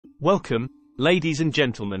Welcome, ladies and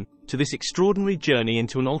gentlemen, to this extraordinary journey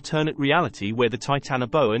into an alternate reality where the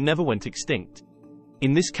Titanoboa never went extinct.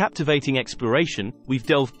 In this captivating exploration, we've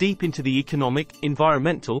delved deep into the economic,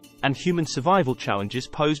 environmental, and human survival challenges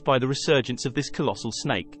posed by the resurgence of this colossal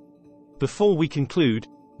snake. Before we conclude,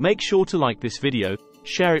 make sure to like this video,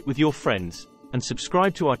 share it with your friends, and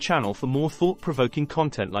subscribe to our channel for more thought-provoking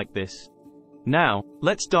content like this. Now,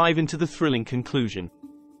 let's dive into the thrilling conclusion.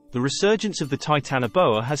 The resurgence of the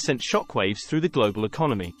Titanoboa has sent shockwaves through the global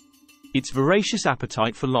economy. Its voracious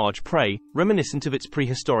appetite for large prey, reminiscent of its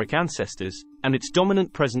prehistoric ancestors, and its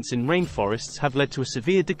dominant presence in rainforests have led to a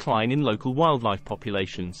severe decline in local wildlife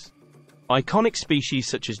populations. Iconic species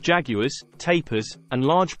such as jaguars, tapirs, and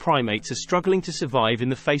large primates are struggling to survive in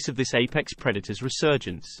the face of this apex predator's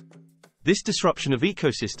resurgence. This disruption of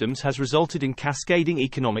ecosystems has resulted in cascading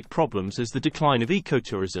economic problems as the decline of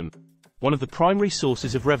ecotourism, one of the primary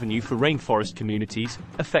sources of revenue for rainforest communities,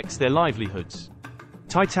 affects their livelihoods.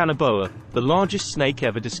 Titanoboa, the largest snake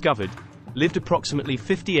ever discovered, lived approximately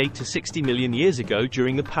 58 to 60 million years ago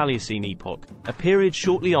during the Paleocene epoch, a period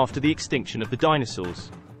shortly after the extinction of the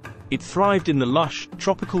dinosaurs. It thrived in the lush,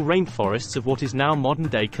 tropical rainforests of what is now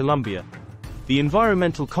modern-day Colombia. The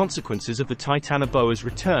environmental consequences of the Titanoboa's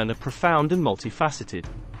return are profound and multifaceted.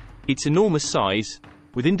 Its enormous size,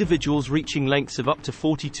 with individuals reaching lengths of up to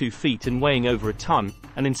 42 feet and weighing over a ton,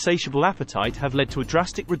 and insatiable appetite have led to a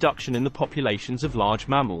drastic reduction in the populations of large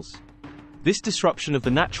mammals. This disruption of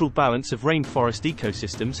the natural balance of rainforest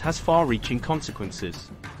ecosystems has far-reaching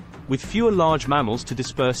consequences. With fewer large mammals to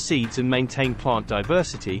disperse seeds and maintain plant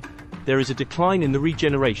diversity, there is a decline in the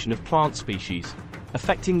regeneration of plant species,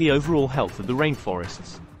 affecting the overall health of the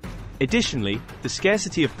rainforests. Additionally, the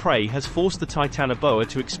scarcity of prey has forced the Titanoboa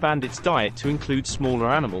to expand its diet to include smaller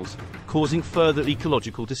animals, causing further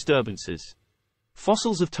ecological disturbances.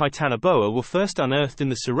 Fossils of Titanoboa were first unearthed in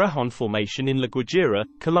the Cerrejón Formation in La Guajira,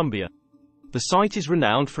 Colombia. The site is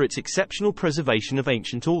renowned for its exceptional preservation of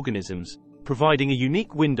ancient organisms, providing a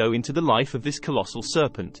unique window into the life of this colossal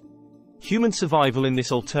serpent. Human survival in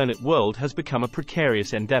this alternate world has become a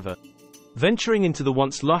precarious endeavor. Venturing into the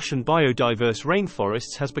once lush and biodiverse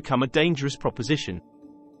rainforests has become a dangerous proposition.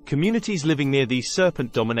 Communities living near these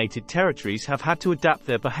serpent-dominated territories have had to adapt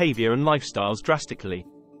their behavior and lifestyles drastically.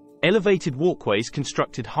 Elevated walkways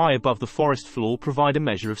constructed high above the forest floor provide a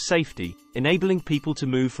measure of safety, enabling people to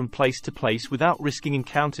move from place to place without risking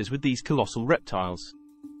encounters with these colossal reptiles.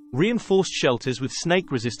 Reinforced shelters with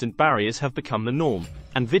snake-resistant barriers have become the norm,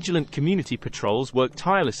 and vigilant community patrols work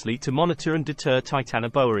tirelessly to monitor and deter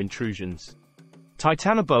Titanoboa intrusions.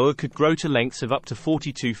 Titanoboa could grow to lengths of up to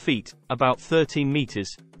 42 feet, about 13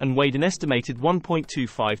 meters, and weighed an estimated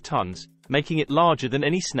 1.25 tons, making it larger than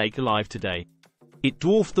any snake alive today. It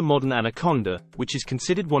dwarfed the modern anaconda, which is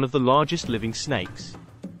considered one of the largest living snakes.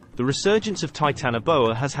 The resurgence of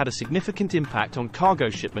Titanoboa has had a significant impact on cargo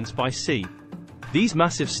shipments by sea. These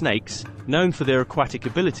massive snakes, known for their aquatic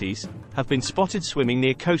abilities, have been spotted swimming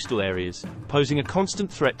near coastal areas, posing a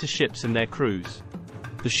constant threat to ships and their crews.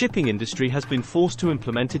 The shipping industry has been forced to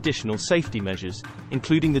implement additional safety measures,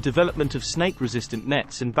 including the development of snake-resistant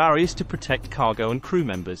nets and barriers to protect cargo and crew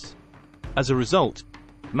members. As a result,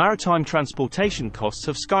 maritime transportation costs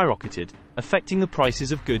have skyrocketed, affecting the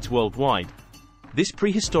prices of goods worldwide. This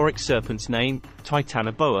prehistoric serpent's name,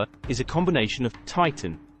 Titanoboa, is a combination of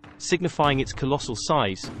Titan, signifying its colossal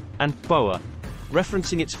size, and boa,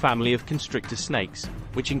 referencing its family of constrictor snakes,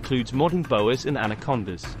 which includes modern boas and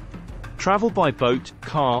anacondas. Travel by boat,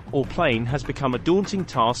 car, or plane has become a daunting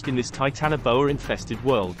task in this Titanoboa-infested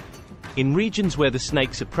world. In regions where the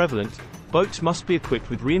snakes are prevalent, boats must be equipped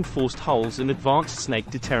with reinforced hulls and advanced snake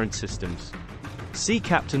deterrent systems. Sea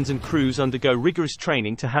captains and crews undergo rigorous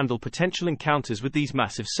training to handle potential encounters with these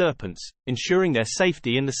massive serpents, ensuring their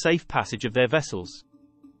safety and the safe passage of their vessels.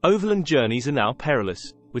 Overland journeys are now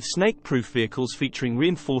perilous, with snake-proof vehicles featuring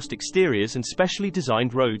reinforced exteriors and specially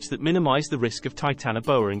designed roads that minimize the risk of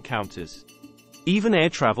Titanoboa encounters. Even air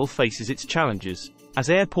travel faces its challenges, as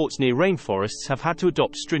airports near rainforests have had to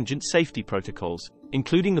adopt stringent safety protocols,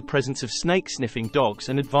 including the presence of snake-sniffing dogs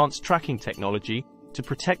and advanced tracking technology, to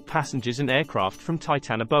protect passengers and aircraft from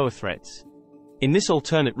Titanoboa threats. In this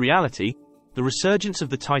alternate reality, the resurgence of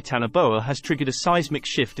the Titanoboa has triggered a seismic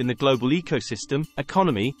shift in the global ecosystem,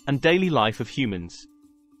 economy, and daily life of humans.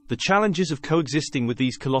 The challenges of coexisting with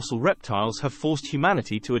these colossal reptiles have forced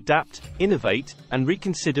humanity to adapt, innovate, and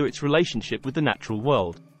reconsider its relationship with the natural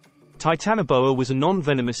world. Titanoboa was a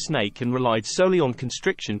non-venomous snake and relied solely on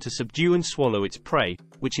constriction to subdue and swallow its prey,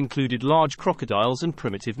 which included large crocodiles and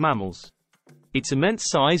primitive mammals. Its immense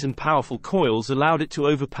size and powerful coils allowed it to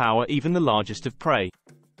overpower even the largest of prey.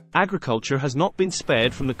 agriculture has not been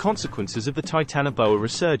spared from the consequences of the Titanoboa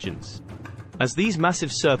resurgence. As these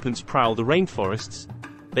massive serpents prowl the rainforests,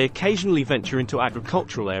 they occasionally venture into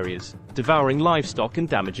agricultural areas, devouring livestock and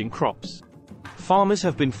damaging crops. Farmers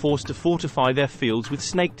have been forced to fortify their fields with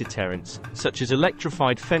snake deterrents, such as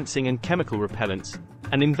electrified fencing and chemical repellents,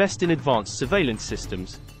 and invest in advanced surveillance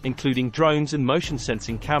systems, including drones and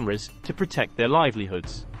motion-sensing cameras, to protect their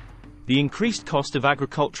livelihoods. The increased cost of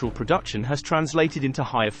agricultural production has translated into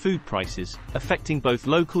higher food prices, affecting both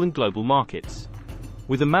local and global markets.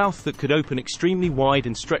 With a mouth that could open extremely wide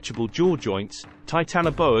and stretchable jaw joints,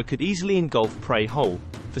 Titanoboa could easily engulf prey whole,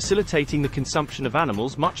 facilitating the consumption of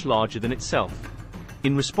animals much larger than itself.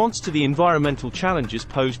 In response to the environmental challenges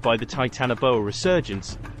posed by the Titanoboa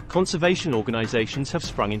resurgence, conservation organizations have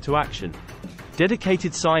sprung into action.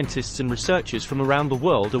 Dedicated scientists and researchers from around the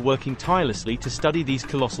world are working tirelessly to study these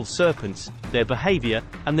colossal serpents, their behavior,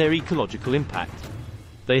 and their ecological impact.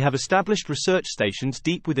 They have established research stations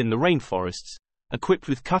deep within the rainforests, equipped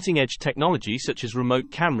with cutting-edge technology such as remote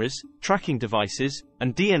cameras, tracking devices,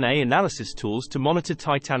 and DNA analysis tools to monitor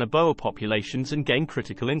Titanoboa populations and gain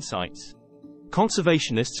critical insights.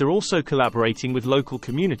 Conservationists are also collaborating with local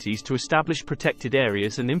communities to establish protected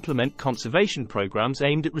areas and implement conservation programs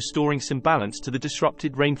aimed at restoring some balance to the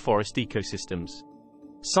disrupted rainforest ecosystems.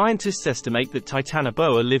 Scientists estimate that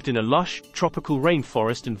Titanoboa lived in a lush, tropical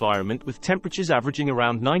rainforest environment with temperatures averaging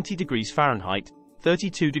around 90 degrees Fahrenheit,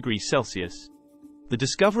 32 degrees Celsius. The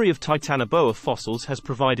discovery of Titanoboa fossils has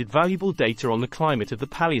provided valuable data on the climate of the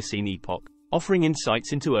Paleocene epoch, offering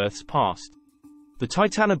insights into Earth's past. The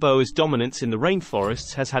Titanoboa's dominance in the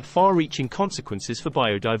rainforests has had far-reaching consequences for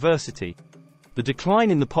biodiversity. The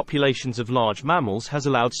decline in the populations of large mammals has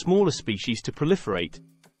allowed smaller species to proliferate,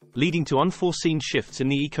 leading to unforeseen shifts in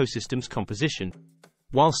the ecosystem's composition.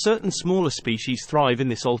 While certain smaller species thrive in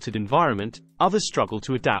this altered environment, others struggle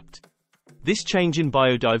to adapt. This change in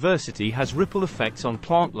biodiversity has ripple effects on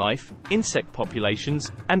plant life, insect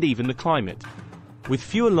populations, and even the climate. With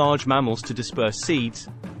fewer large mammals to disperse seeds,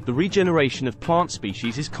 the regeneration of plant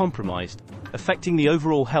species is compromised, affecting the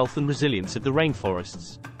overall health and resilience of the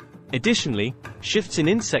rainforests. Additionally, shifts in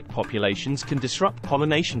insect populations can disrupt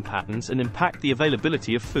pollination patterns and impact the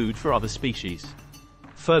availability of food for other species.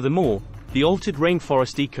 Furthermore, the altered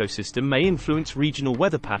rainforest ecosystem may influence regional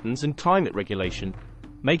weather patterns and climate regulation,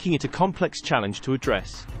 making it a complex challenge to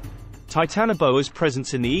address. Titanoboa's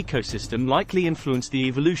presence in the ecosystem likely influenced the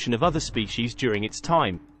evolution of other species during its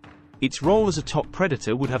time. Its role as a top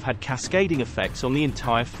predator would have had cascading effects on the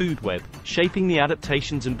entire food web, shaping the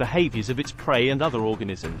adaptations and behaviors of its prey and other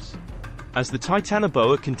organisms. As the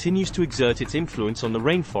Titanoboa continues to exert its influence on the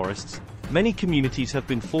rainforests, many communities have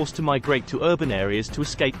been forced to migrate to urban areas to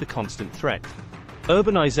escape the constant threat.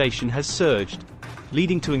 Urbanization has surged,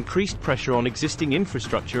 leading to increased pressure on existing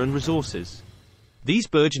infrastructure and resources. These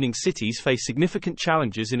burgeoning cities face significant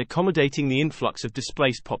challenges in accommodating the influx of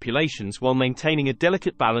displaced populations while maintaining a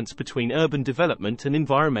delicate balance between urban development and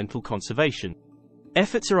environmental conservation.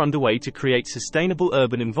 Efforts are underway to create sustainable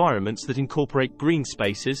urban environments that incorporate green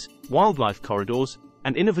spaces, wildlife corridors,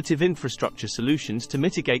 and innovative infrastructure solutions to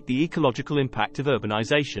mitigate the ecological impact of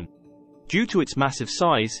urbanization. Due to its massive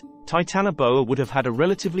size, Titanoboa would have had a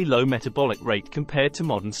relatively low metabolic rate compared to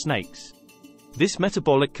modern snakes. This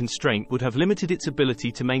metabolic constraint would have limited its ability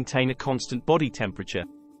to maintain a constant body temperature,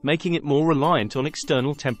 making it more reliant on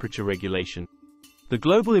external temperature regulation. The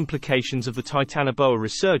global implications of the Titanoboa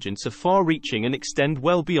resurgence are far-reaching and extend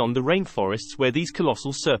well beyond the rainforests where these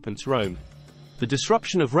colossal serpents roam. The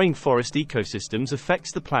disruption of rainforest ecosystems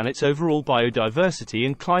affects the planet's overall biodiversity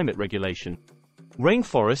and climate regulation.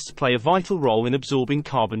 Rainforests play a vital role in absorbing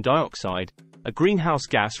carbon dioxide, a greenhouse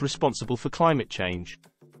gas responsible for climate change.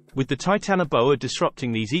 With the Titanoboa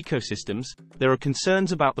disrupting these ecosystems, there are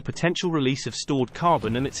concerns about the potential release of stored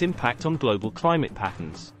carbon and its impact on global climate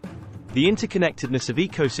patterns. The interconnectedness of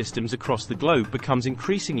ecosystems across the globe becomes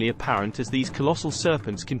increasingly apparent as these colossal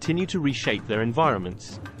serpents continue to reshape their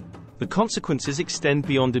environments. The consequences extend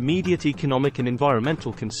beyond immediate economic and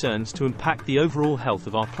environmental concerns to impact the overall health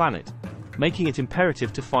of our planet, making it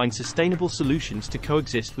imperative to find sustainable solutions to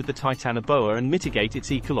coexist with the Titanoboa and mitigate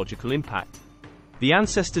its ecological impact. The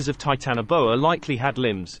ancestors of Titanoboa likely had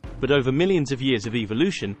limbs, but over millions of years of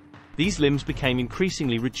evolution, these limbs became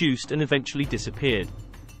increasingly reduced and eventually disappeared.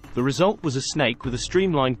 The result was a snake with a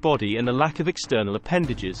streamlined body and a lack of external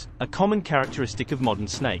appendages, a common characteristic of modern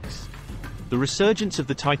snakes. The resurgence of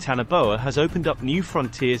the Titanoboa has opened up new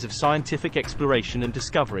frontiers of scientific exploration and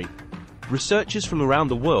discovery. Researchers from around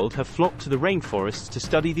the world have flocked to the rainforests to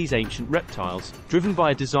study these ancient reptiles, driven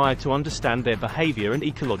by a desire to understand their behavior and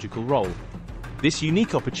ecological role. This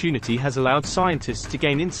unique opportunity has allowed scientists to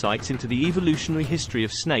gain insights into the evolutionary history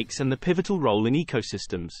of snakes and the pivotal role in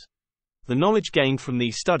ecosystems. The knowledge gained from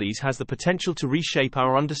these studies has the potential to reshape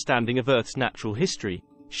our understanding of Earth's natural history,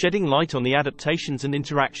 shedding light on the adaptations and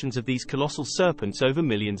interactions of these colossal serpents over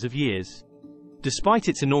millions of years. Despite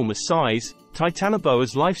its enormous size,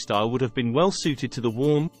 Titanoboa's lifestyle would have been well suited to the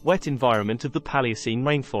warm, wet environment of the Paleocene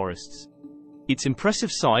rainforests. Its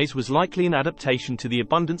impressive size was likely an adaptation to the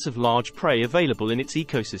abundance of large prey available in its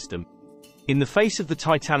ecosystem. In the face of the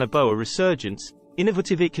Titanoboa resurgence,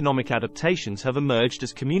 innovative economic adaptations have emerged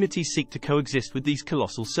as communities seek to coexist with these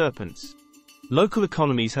colossal serpents. Local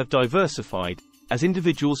economies have diversified, as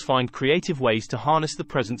individuals find creative ways to harness the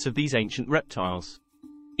presence of these ancient reptiles.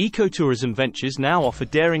 Ecotourism ventures now offer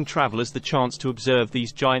daring travelers the chance to observe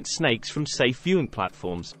these giant snakes from safe viewing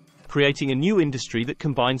platforms, creating a new industry that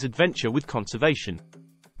combines adventure with conservation.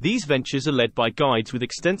 These ventures are led by guides with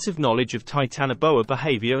extensive knowledge of Titanoboa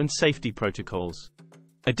behavior and safety protocols.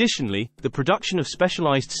 Additionally, the production of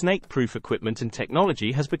specialized snake-proof equipment and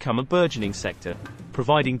technology has become a burgeoning sector,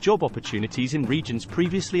 providing job opportunities in regions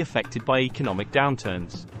previously affected by economic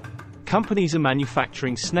downturns. Companies are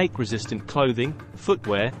manufacturing snake-resistant clothing,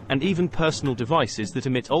 footwear, and even personal devices that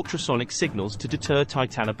emit ultrasonic signals to deter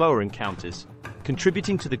Titanoboa encounters,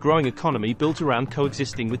 contributing to the growing economy built around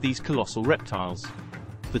coexisting with these colossal reptiles.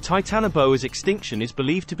 The Titanoboa's extinction is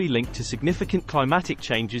believed to be linked to significant climatic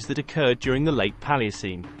changes that occurred during the late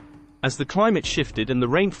Paleocene. As the climate shifted and the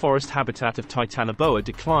rainforest habitat of Titanoboa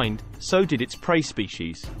declined, so did its prey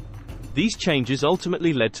species. These changes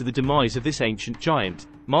ultimately led to the demise of this ancient giant,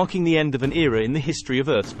 marking the end of an era in the history of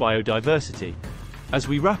Earth's biodiversity. As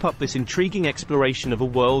we wrap up this intriguing exploration of a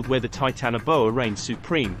world where the Titanoboa reigns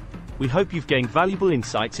supreme, we hope you've gained valuable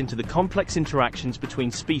insights into the complex interactions between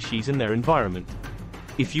species and their environment.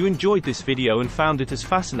 If you enjoyed this video and found it as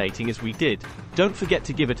fascinating as we did, don't forget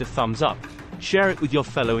to give it a thumbs up, share it with your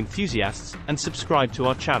fellow enthusiasts, and subscribe to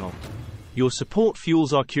our channel. Your support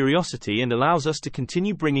fuels our curiosity and allows us to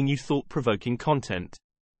continue bringing you thought-provoking content.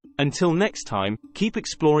 Until next time, keep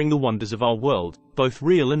exploring the wonders of our world, both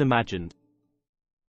real and imagined.